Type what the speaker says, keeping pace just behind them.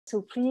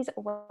So please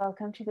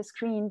welcome to the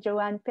screen,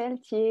 Johanne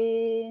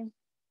Pelletier.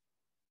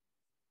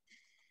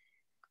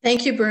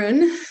 Thank you,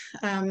 Brune.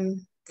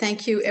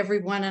 Thank you,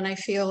 everyone. And I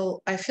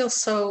feel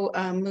so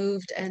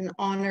moved and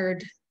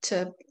honored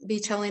to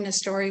be telling a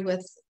story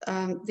with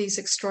these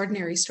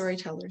extraordinary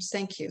storytellers.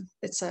 Thank you.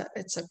 It's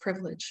a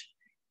privilege.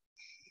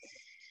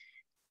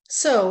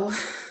 So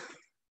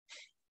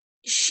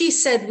she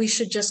said we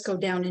should just go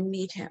down and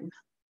meet him.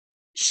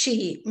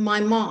 She, my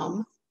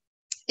mom,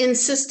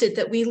 insisted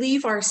that we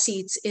leave our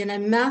seats in a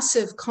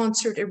massive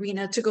concert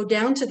arena to go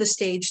down to the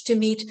stage to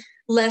meet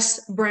Les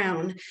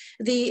Brown,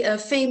 the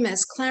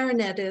famous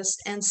clarinetist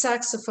and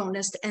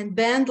saxophonist and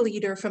band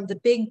leader from the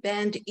big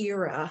band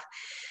era.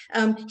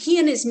 He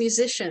and his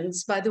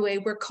musicians, by the way,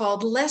 were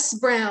called Les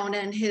Brown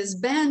and his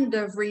Band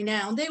of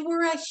Renown. They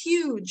were a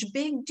huge,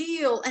 big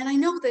deal. And I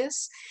know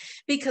this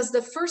because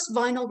the first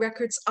vinyl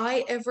records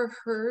I ever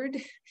heard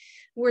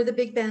were the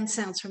big band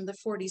sounds from the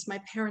 40s. My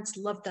parents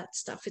loved that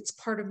stuff. It's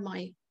part of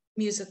my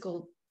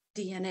musical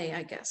DNA,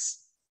 I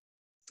guess.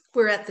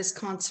 We're at this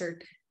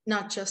concert,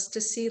 not just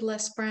to see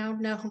Les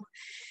Brown, no.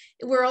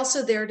 We're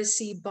also there to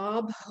see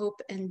Bob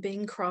Hope and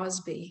Bing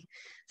Crosby.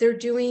 They're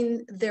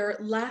doing their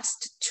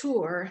last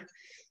tour.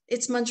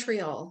 It's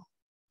Montreal.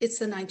 It's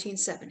the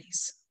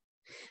 1970s.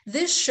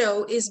 This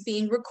show is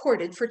being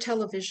recorded for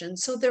television,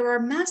 so there are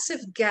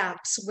massive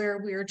gaps where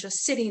we're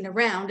just sitting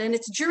around, and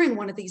it's during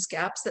one of these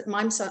gaps that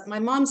my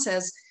mom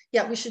says,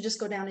 yeah, we should just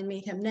go down and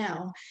meet him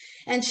now.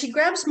 And she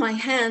grabs my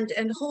hand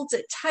and holds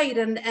it tight,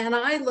 and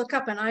I look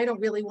up and I don't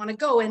really want to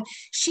go. And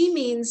she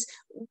means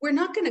we're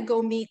not going to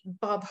go meet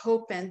Bob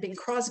Hope and Bing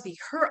Crosby,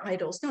 her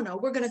idols. No,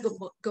 we're going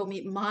to go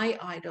meet my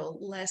idol,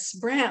 Les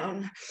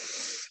Brown.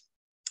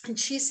 And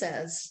she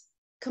says,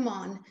 come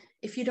on,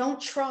 if you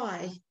don't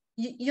try,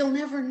 you'll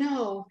never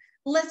know.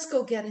 Let's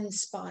go get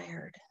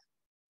inspired.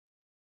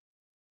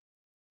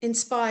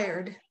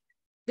 Inspired.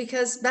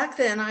 Because back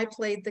then I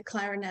played the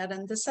clarinet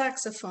and the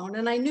saxophone,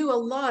 and I knew a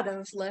lot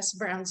of Les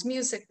Brown's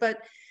music, but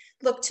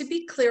look, to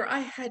be clear, I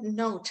had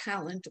no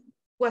talent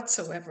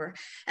whatsoever.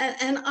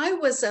 And I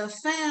was a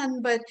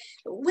fan, but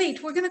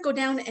wait, we're gonna go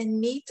down and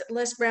meet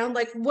Les Brown?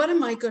 Like, what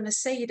am I gonna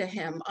say to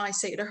him? I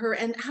say to her,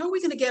 and how are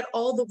we gonna get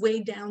all the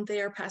way down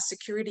there past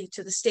security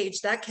to the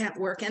stage? That can't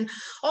work. And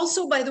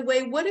also, by the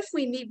way, what if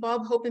we meet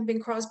Bob Hope and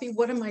Bing Crosby?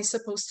 What am I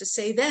supposed to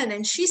say then?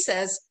 And she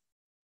says,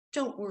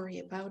 don't worry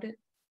about it.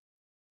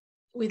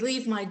 We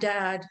leave my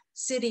dad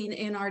sitting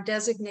in our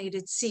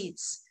designated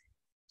seats.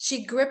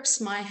 She grips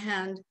my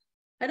hand.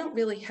 I don't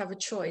really have a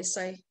choice.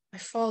 I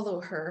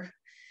follow her.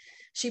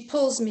 She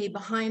pulls me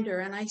behind her,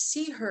 and I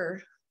see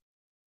her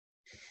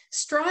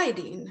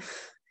striding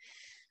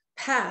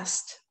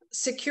past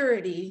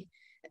security,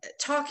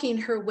 talking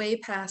her way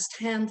past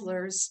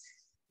handlers,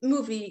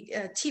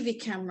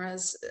 TV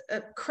cameras,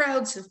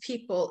 crowds of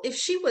people. If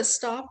she was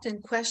stopped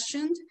and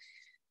questioned,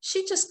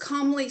 she just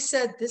calmly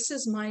said, this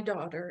is my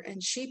daughter,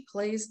 and she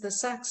plays the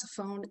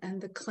saxophone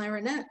and the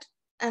clarinet.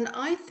 And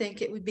I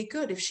think it would be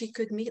good if she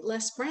could meet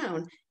Les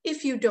Brown,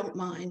 if you don't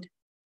mind.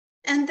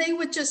 And they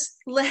would just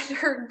let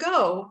her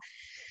go.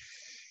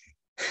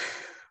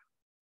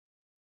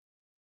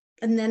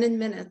 And then in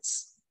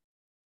minutes,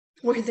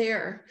 we're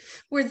there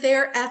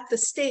at the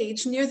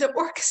stage near the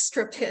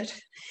orchestra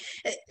pit.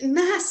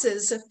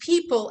 Masses of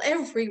people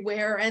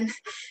everywhere and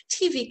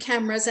TV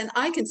cameras, and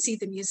I can see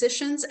the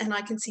musicians and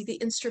I can see the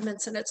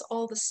instruments, and it's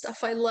all the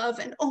stuff I love.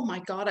 And oh my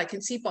God, I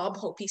can see Bob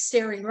Hope, he's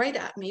staring right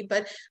at me.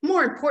 But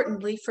more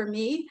importantly for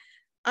me,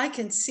 I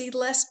can see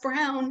Les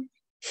Brown.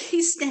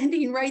 He's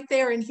standing right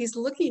there and he's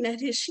looking at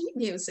his sheet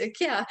music,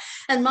 yeah.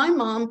 And my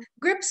mom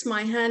grips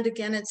my hand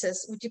again and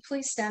says, would you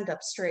please stand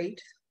up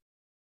straight?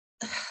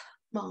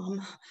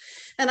 Mom.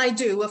 And I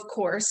do, of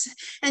course.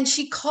 And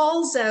she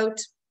calls out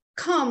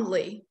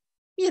calmly,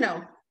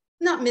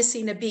 not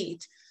missing a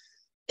beat.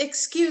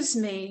 Excuse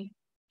me,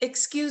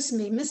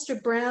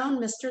 Mr. Brown,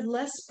 Mr.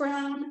 Les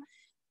Brown,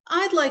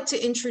 I'd like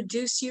to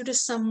introduce you to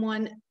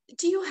someone.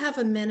 Do you have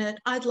a minute?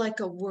 I'd like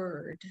a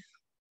word.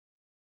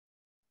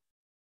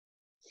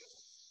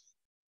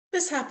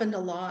 This happened a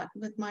lot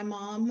with my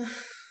mom.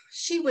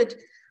 She would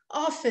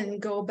often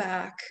go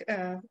back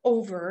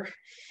over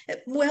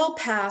well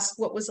past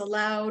what was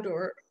allowed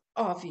or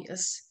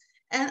obvious.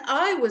 And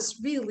I was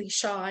really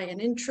shy and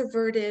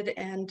introverted,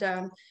 and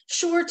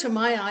sure, to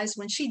my eyes,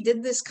 when she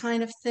did this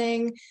kind of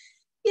thing,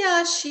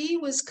 yeah, she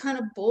was kind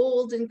of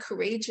bold and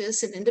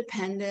courageous and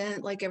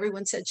independent, like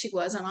everyone said she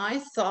was. And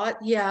I thought,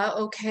 yeah,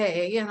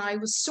 okay. And I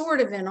was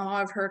sort of in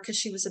awe of her because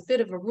she was a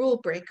bit of a rule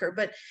breaker.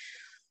 But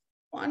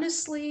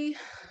honestly,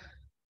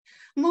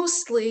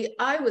 mostly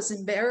I was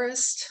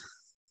embarrassed.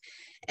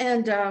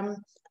 And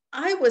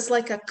I was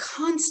like a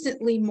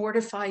constantly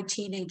mortified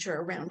teenager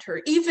around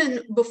her,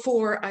 even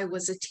before I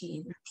was a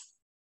teen.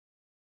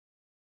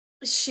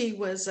 She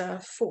was a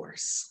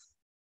force.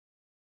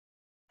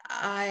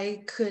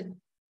 I could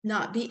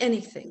not be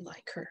anything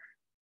like her.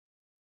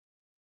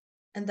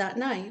 And that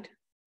night,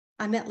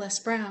 I met Les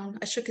Brown.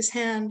 I shook his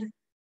hand.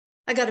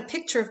 I got a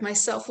picture of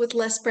myself with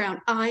Les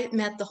Brown. I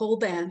met the whole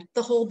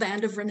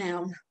band of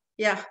renown.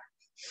 Yeah.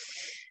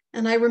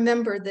 And I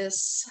remember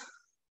this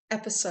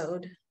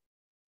episode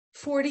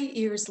 40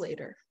 years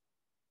later,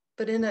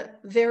 but in a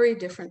very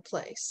different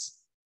place.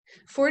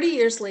 40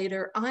 years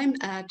later, I'm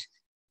at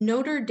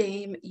Notre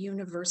Dame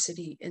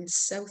University in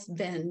South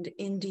Bend,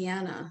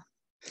 Indiana.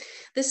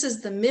 This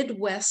is the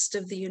Midwest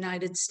of the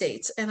United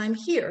States, and I'm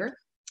here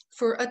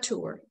for a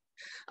tour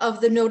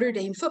of the Notre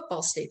Dame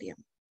football stadium.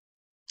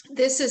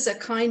 This is a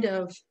kind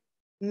of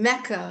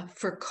mecca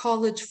for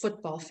college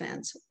football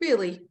fans,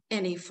 really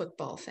any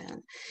football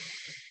fan.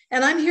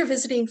 And I'm here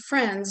visiting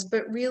friends,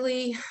 but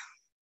really,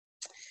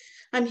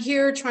 I'm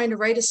here trying to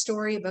write a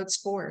story about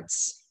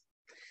sports,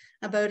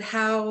 about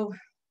how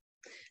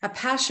a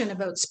passion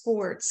about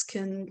sports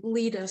can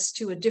lead us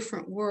to a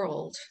different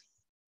world.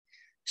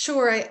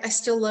 Sure, I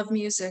still love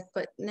music,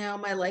 but now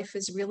my life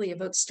is really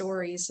about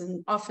stories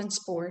and often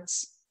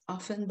sports,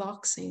 often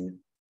boxing.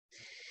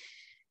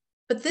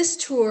 But this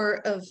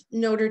tour of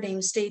Notre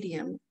Dame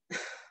Stadium,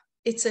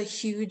 it's a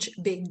huge,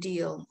 big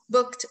deal,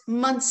 booked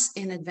months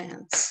in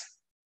advance,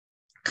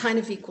 kind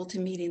of equal to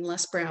meeting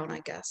Les Brown,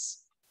 I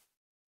guess.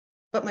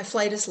 But my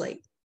flight is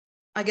late.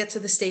 I get to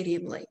the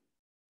stadium late.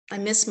 I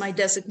miss my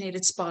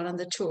designated spot on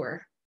the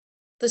tour.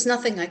 There's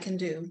nothing I can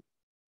do.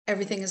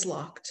 Everything is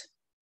locked.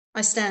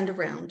 I stand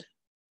around.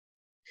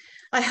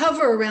 I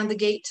hover around the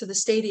gate to the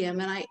stadium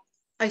and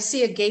I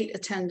see a gate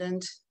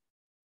attendant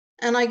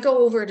and I go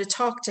over to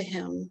talk to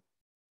him.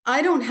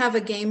 I don't have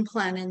a game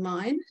plan in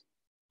mind.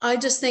 I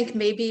just think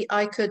maybe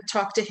I could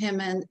talk to him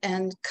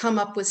and come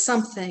up with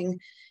something.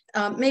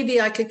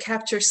 Maybe I could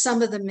capture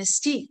some of the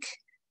mystique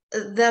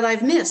that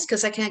I've missed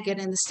because I can't get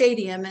in the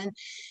stadium.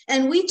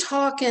 And we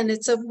talk and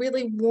it's a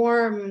really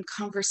warm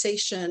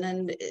conversation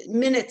and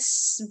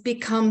minutes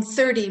become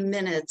 30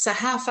 minutes, a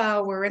half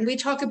hour. And we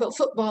talk about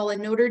football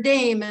and Notre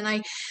Dame. And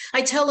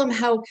I tell him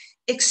how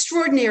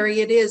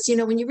extraordinary it is, you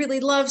know, when you really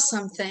love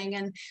something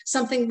and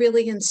something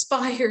really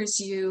inspires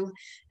you,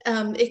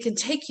 it can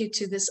take you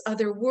to this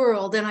other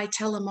world. And I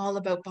tell him all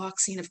about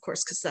boxing, of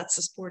course, because that's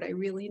the sport I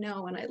really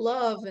know and I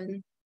love.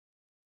 And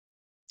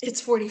it's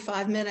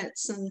 45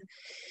 minutes. And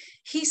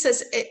he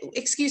says,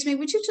 excuse me,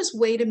 would you just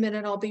wait a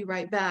minute? I'll be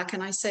right back.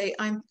 And I say,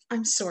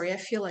 I'm sorry. I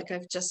feel like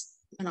I've just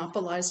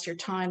monopolized your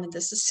time and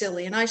this is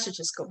silly. And I should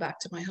just go back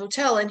to my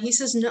hotel. And he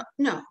says,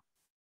 no,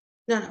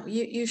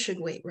 you should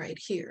wait right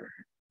here.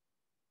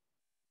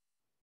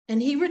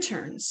 And he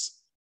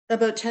returns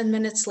about 10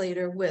 minutes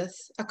later with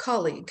a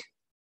colleague,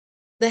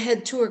 the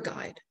head tour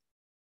guide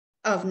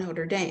of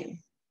Notre Dame.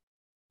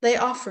 They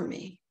offer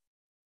me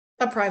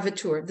a private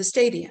tour of the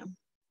stadium.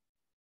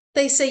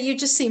 They say, you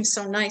just seem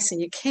so nice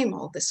and you came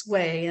all this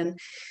way. And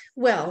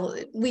well,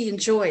 we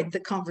enjoyed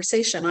the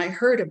conversation. I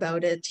heard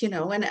about it, you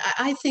know, and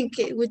I think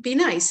it would be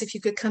nice if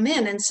you could come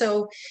in. And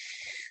so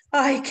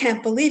I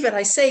can't believe it.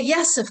 I say,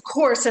 yes, of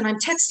course. And I'm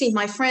texting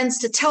my friends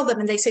to tell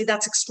them. And they say,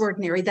 that's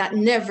extraordinary. That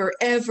never,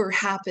 ever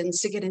happens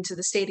to get into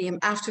the stadium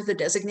after the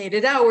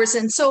designated hours.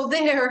 And so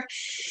there,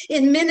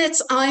 in minutes,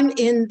 I'm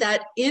in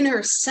that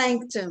inner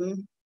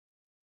sanctum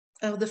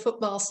of the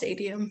football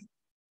stadium.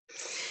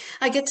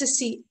 I get to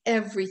see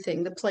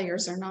everything. The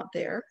players are not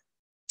there,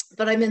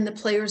 but I'm in the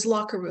players'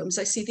 locker rooms.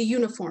 I see the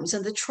uniforms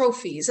and the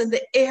trophies, and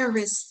the air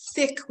is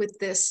thick with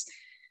this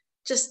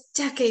just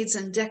decades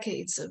and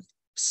decades of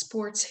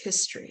sports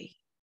history.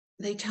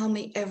 They tell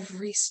me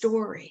every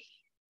story.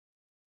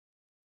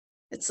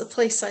 It's a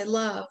place I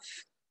love.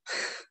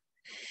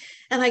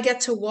 And I get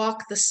to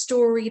walk the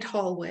storied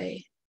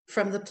hallway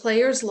from the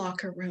players'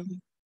 locker room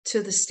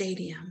to the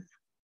stadium.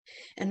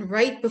 And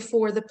right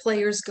before the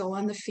players go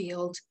on the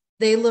field,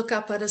 they look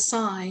up at a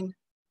sign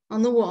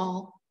on the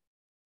wall.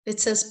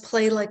 It says,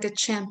 play like a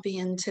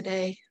champion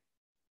today.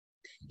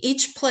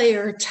 Each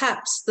player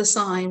taps the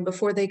sign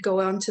before they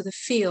go onto the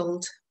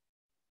field.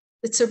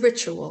 It's a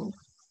ritual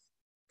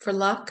for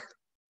luck,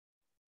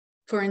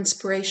 for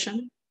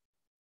inspiration.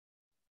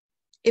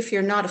 If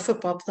you're not a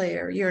football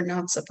player, you're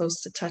not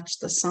supposed to touch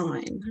the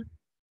sign.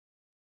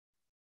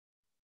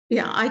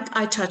 Yeah,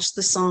 I touch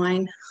the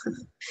sign.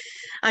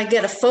 I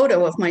get a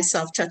photo of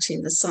myself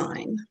touching the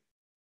sign.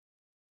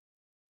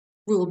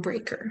 Rule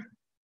breaker.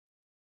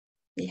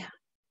 Yeah.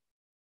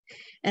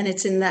 And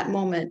it's in that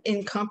moment,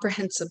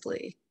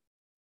 incomprehensibly,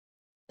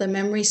 the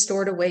memory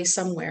stored away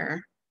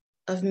somewhere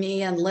of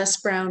me and Les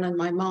Brown and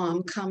my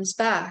mom comes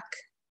back.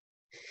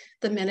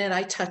 The minute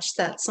I touched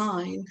that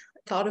sign, I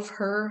thought of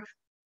her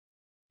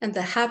and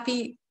the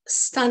happy,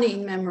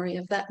 stunning memory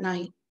of that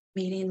night,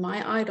 meeting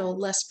my idol,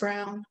 Les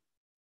Brown.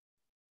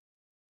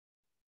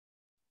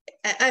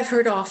 I've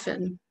heard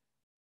often,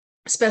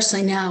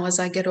 especially now as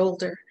I get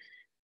older,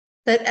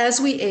 that as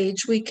we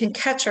age, we can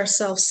catch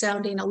ourselves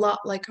sounding a lot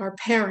like our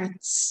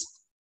parents.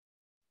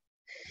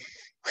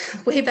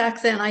 Way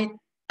back then,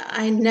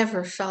 I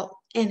never felt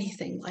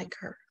anything like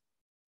her.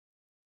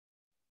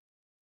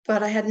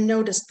 But I had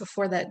noticed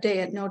before that day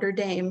at Notre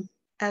Dame,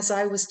 as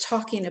I was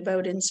talking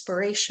about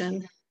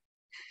inspiration,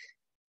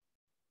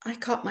 I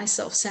caught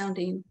myself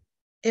sounding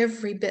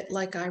every bit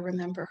like I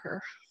remember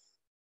her,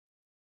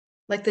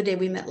 like the day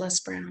we met Les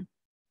Brown.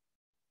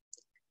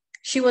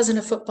 She wasn't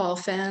a football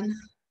fan.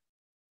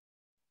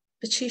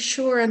 but she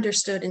sure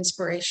understood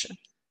inspiration.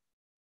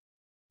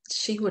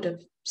 She would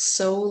have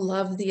so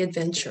loved the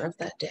adventure of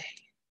that day.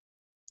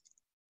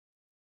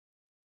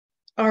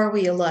 Are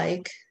we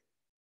alike?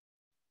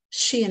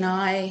 She and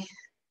I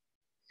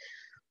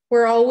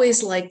were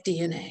always like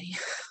DNA.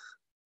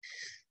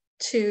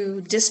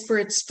 Two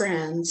disparate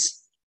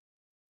strands,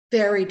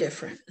 very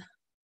different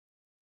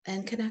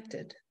and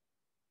connected.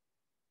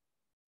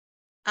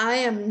 I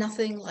am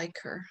nothing like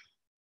her,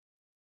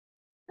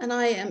 and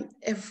I am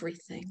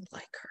everything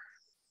like her.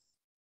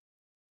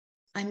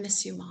 I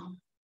miss you, Mom.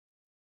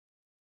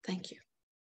 Thank you.